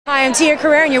Hi, I'm Tia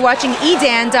Carrere, and you're watching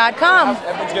edan.com.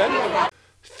 Everyone's good?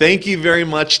 Thank you very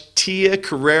much, Tia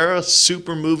Carrere,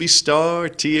 super movie star.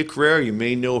 Tia Carrere, you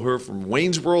may know her from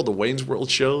Wayne's World, the Wayne's World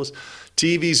shows,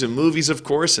 TVs and movies, of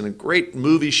course, and a great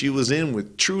movie she was in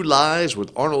with True Lies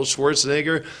with Arnold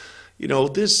Schwarzenegger. You know,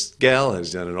 this gal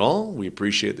has done it all. We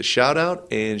appreciate the shout out,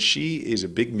 and she is a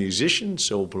big musician,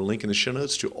 so we'll put a link in the show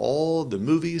notes to all the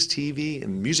movies, TV,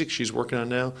 and music she's working on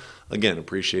now. Again,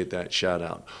 appreciate that shout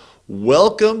out.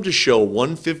 Welcome to show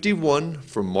 151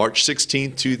 for March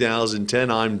 16th,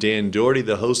 2010. I'm Dan Doherty,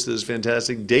 the host of this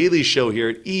fantastic daily show here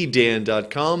at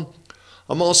edan.com.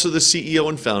 I'm also the CEO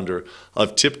and founder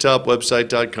of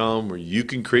tiptopwebsite.com, where you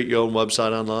can create your own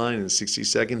website online in 60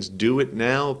 seconds. Do it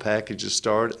now. Packages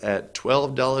start at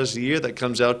 $12 a year. That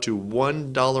comes out to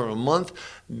 $1 a month.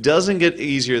 Doesn't get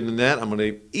easier than that. I'm going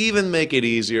to even make it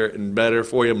easier and better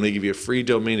for you. I'm going to give you a free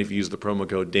domain if you use the promo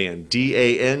code DAN,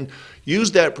 D-A-N.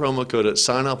 Use that promo code to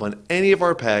sign up on any of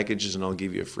our packages, and I'll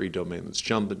give you a free domain. Let's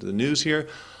jump into the news here.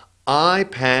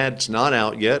 iPad's not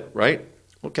out yet, right?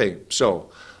 Okay, so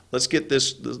let's get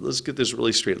this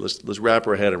really straight. Let's wrap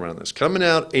our head around this. Coming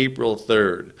out April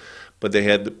 3rd, but they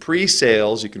had the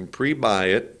pre-sales. You can pre-buy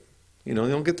it. You know,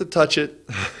 you don't get to touch it.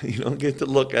 You don't get to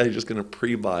look at it. You're just going to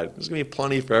pre-buy it. There's going to be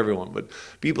plenty for everyone. But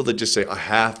people that just say, I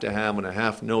have to have and I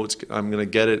have to know I'm going to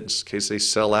get it in case they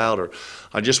sell out, or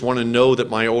I just want to know that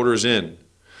my order's in.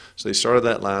 So they started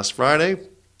that last Friday.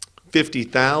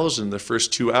 50,000 in the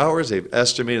first 2 hours. They've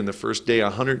estimated in the first day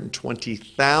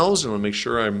 120,000. I want to make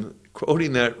sure I'm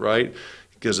quoting that right,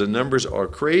 because the numbers are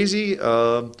crazy.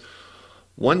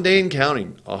 One day and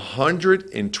counting,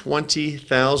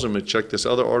 120,000. I'm going to check this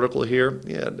other article here.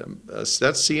 Yeah, that's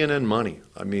CNN Money.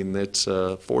 I mean, it's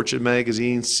Fortune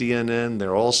Magazine, CNN.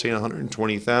 They're all saying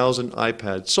 120,000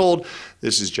 iPads sold.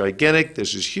 This is gigantic.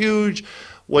 This is huge.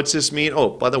 What's this mean? Oh,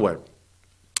 by the way,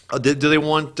 do they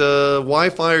want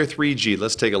Wi-Fi or 3G?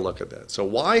 Let's take a look at that. So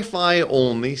Wi-Fi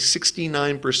only,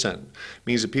 69%.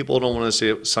 Means that people don't want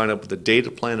to sign up with a data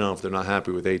plan. I don't know if they're not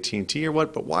happy with AT&T or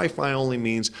what, but Wi-Fi only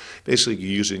means basically you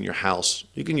use it in your house.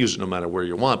 You can use it no matter where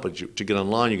you want, but to get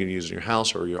online, you can use it in your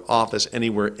house or your office,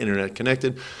 anywhere internet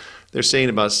connected. They're saying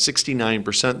about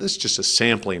 69%. This is just a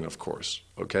sampling, of course,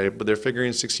 okay? But they're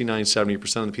figuring 69,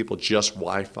 70% of the people just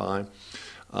Wi-Fi.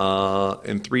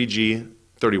 And 3G,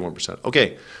 31%.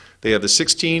 Okay. They have the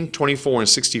 16, 24, and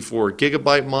 64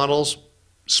 gigabyte models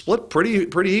split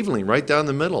pretty evenly, right down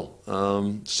the middle.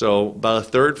 So about a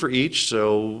third for each.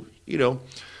 So, you know,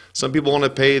 some people want to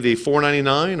pay the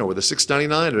 $499 or the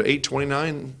 $699 or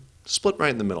 $829, split right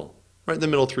in the middle. Right in the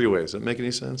middle three ways. Does that make any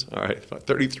sense? All right, about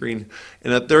 33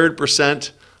 and a third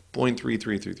percent,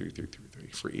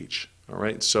 0.333333 for each. All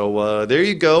right, so there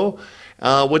you go.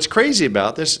 What's crazy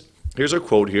about this, here's a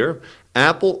quote here.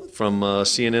 Apple from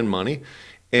CNN Money.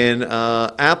 And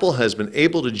Apple has been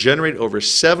able to generate over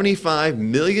 $75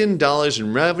 million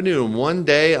in revenue in one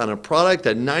day on a product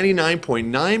that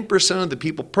 99.9% of the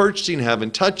people purchasing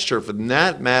haven't touched or, for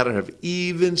that matter, have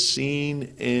even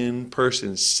seen in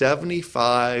person.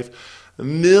 $75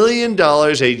 million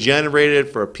they generated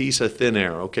for a piece of thin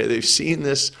air. Okay, they've seen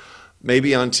this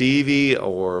maybe on TV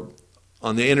or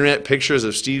on the internet, pictures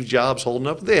of Steve Jobs holding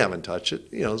up. They haven't touched it.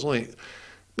 You know, there's only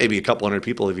maybe a couple hundred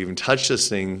people have even touched this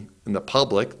thing in the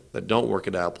public that don't work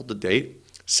at Apple to date.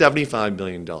 $75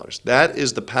 million. That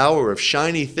is the power of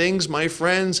shiny things, my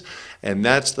friends, and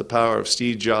that's the power of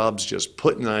Steve Jobs just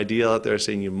putting an idea out there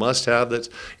saying you must have this.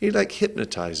 He like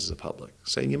hypnotizes the public,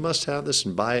 saying you must have this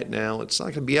and buy it now. It's not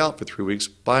going to be out for 3 weeks.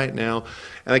 Buy it now.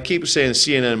 And I keep saying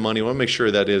CNN Money. I want to make sure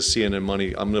that is CNN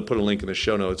Money. I'm going to put a link in the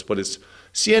show notes, but it's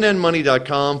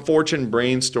CNNmoney.com, Fortune,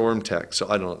 Brainstorm Tech. So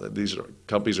I don't know, these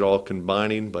companies are all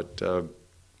combining, but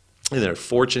they're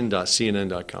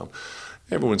fortune.cnn.com.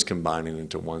 Everyone's combining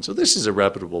into one. So this is a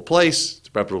reputable place. It's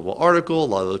a reputable article. A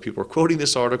lot of other people are quoting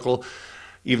this article.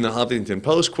 Even the Huffington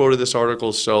Post quoted this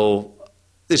article. So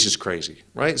this is crazy,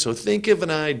 right? So think of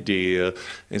an idea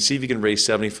and see if you can raise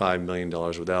 $75 million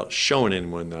without showing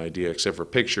anyone the idea except for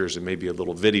pictures and maybe a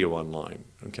little video online,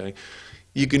 okay?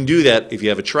 You can do that if you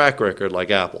have a track record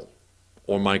like Apple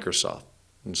or Microsoft.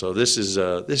 And so this is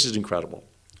incredible.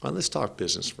 Well, let's talk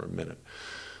business for a minute.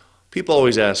 People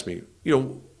always ask me, you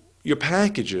know, your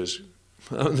packages,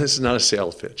 this is not a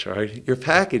sales pitch, all right? Your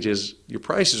packages, your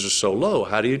prices are so low.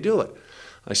 How do you do it?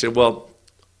 I said, well,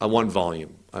 I want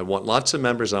volume. I want lots of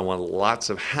members. I want lots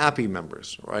of happy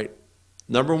members, right?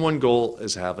 Number one goal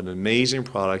is to have an amazing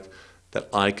product that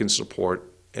I can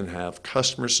support and have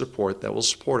customer support that will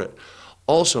support it.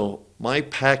 Also, my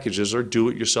packages are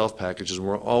do-it-yourself packages, and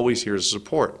we're always here to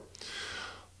support.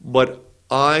 But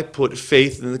I put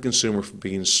faith in the consumer for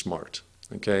being smart.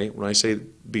 Okay, when I say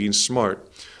being smart,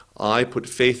 I put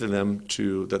faith in them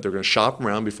that they're going to shop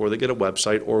around before they get a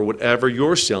website or whatever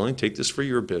you're selling. Take this for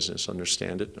your business,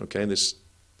 understand it, okay? This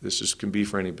can be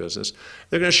for any business.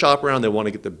 They're going to shop around. They want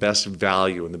to get the best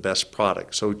value and the best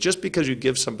product. So just because you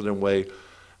give something away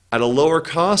at a lower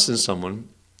cost than someone,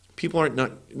 people aren't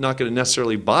not going to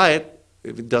necessarily buy it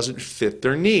if it doesn't fit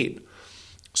their need.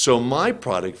 So my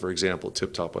product, for example,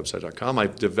 tiptopwebsite.com,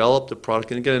 I've developed a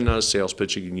product, and again, not a sales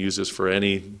pitch. You can use this for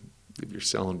any, if you're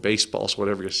selling baseballs,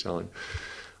 whatever you're selling.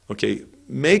 Okay,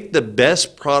 make the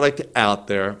best product out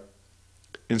there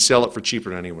and sell it for cheaper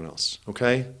than anyone else,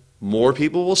 okay? More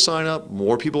people will sign up,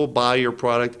 more people will buy your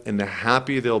product, and the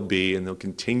happier they'll be, and they'll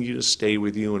continue to stay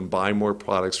with you and buy more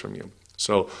products from you.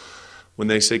 So when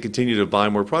they say continue to buy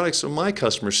more products, so my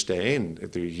customers stay, and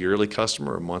if they're a yearly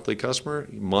customer or a monthly customer,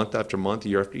 month after month,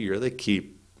 year after year, they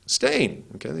keep staying.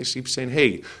 Okay, they keep saying,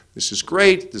 hey, this is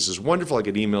great, this is wonderful. I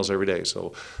get emails every day.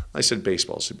 So I said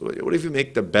baseball. So what if you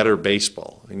make the better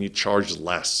baseball and you charge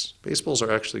less? Baseballs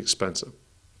are actually expensive.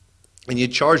 And you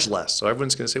charge less. So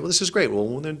everyone's going to say, well, this is great. Well,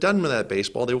 when they're done with that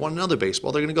baseball, they want another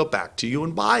baseball. They're going to go back to you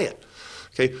and buy it.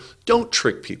 Okay, don't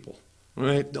trick people. All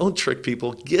right, don't trick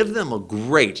people. Give them a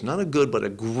great, not a good, but a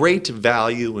great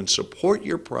value and support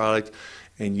your product,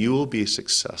 and you will be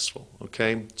successful,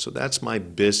 okay? So that's my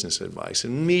business advice.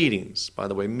 And meetings, by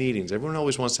the way, meetings. Everyone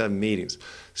always wants to have meetings.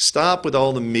 Stop with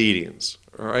all the meetings,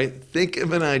 all right? Think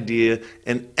of an idea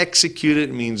and execute it.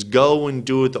 It means go and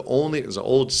do it. There's an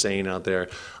old saying out there.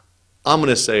 I'm going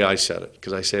to say I said it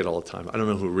because I say it all the time. I don't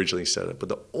know who originally said it, but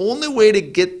the only way to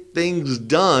get things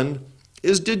done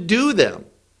is to do them.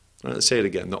 I'm going to say it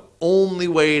again. The only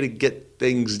way to get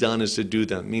things done is to do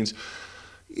them. It means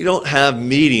you don't have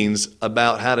meetings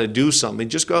about how to do something.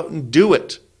 Just go out and do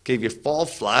it. Okay, if you fall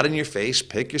flat on your face,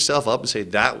 pick yourself up and say,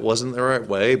 that wasn't the right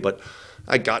way, but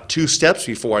I got 2 steps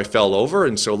before I fell over,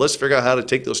 and so let's figure out how to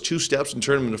take those 2 steps and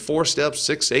turn them into 4 steps,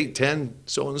 6, 8, 10,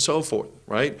 so on and so forth,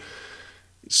 right?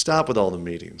 Stop with all the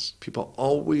meetings. People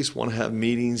always want to have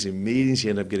meetings, and meetings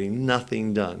you end up getting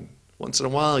nothing done. Once in a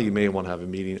while, you may want to have a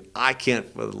meeting. I can't,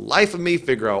 for the life of me,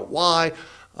 figure out why.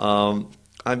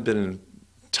 I've been in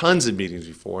tons of meetings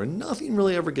before, and nothing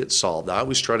really ever gets solved. I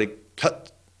always try to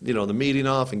cut, the meeting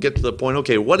off and get to the point.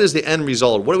 Okay, what is the end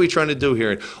result? What are we trying to do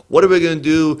here? And what are we going to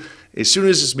do as soon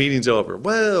as this meeting's over?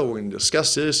 Well, we're going to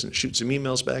discuss this and shoot some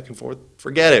emails back and forth.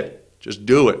 Forget it. Just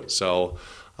do it. So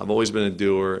I've always been a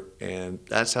doer, and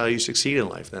that's how you succeed in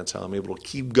life. That's how I'm able to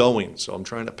keep going. So I'm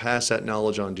trying to pass that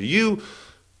knowledge on to you.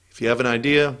 If you have an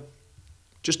idea,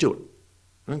 just do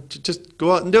it. Just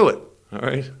go out and do it, all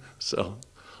right? So,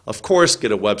 of course,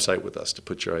 get a website with us to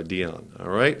put your idea on, all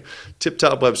right?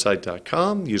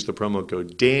 tiptopwebsite.com. Use the promo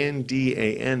code DAN,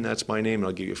 D-A-N. That's my name, and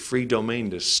I'll give you a free domain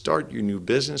to start your new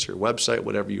business or website,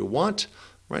 whatever you want,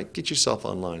 right? Get yourself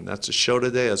online. That's the show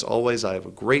today. As always, I have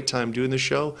a great time doing the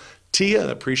show. Tia,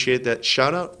 I appreciate that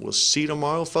shout-out. We'll see you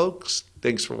tomorrow, folks.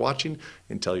 Thanks for watching,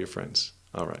 and tell your friends.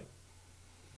 All right.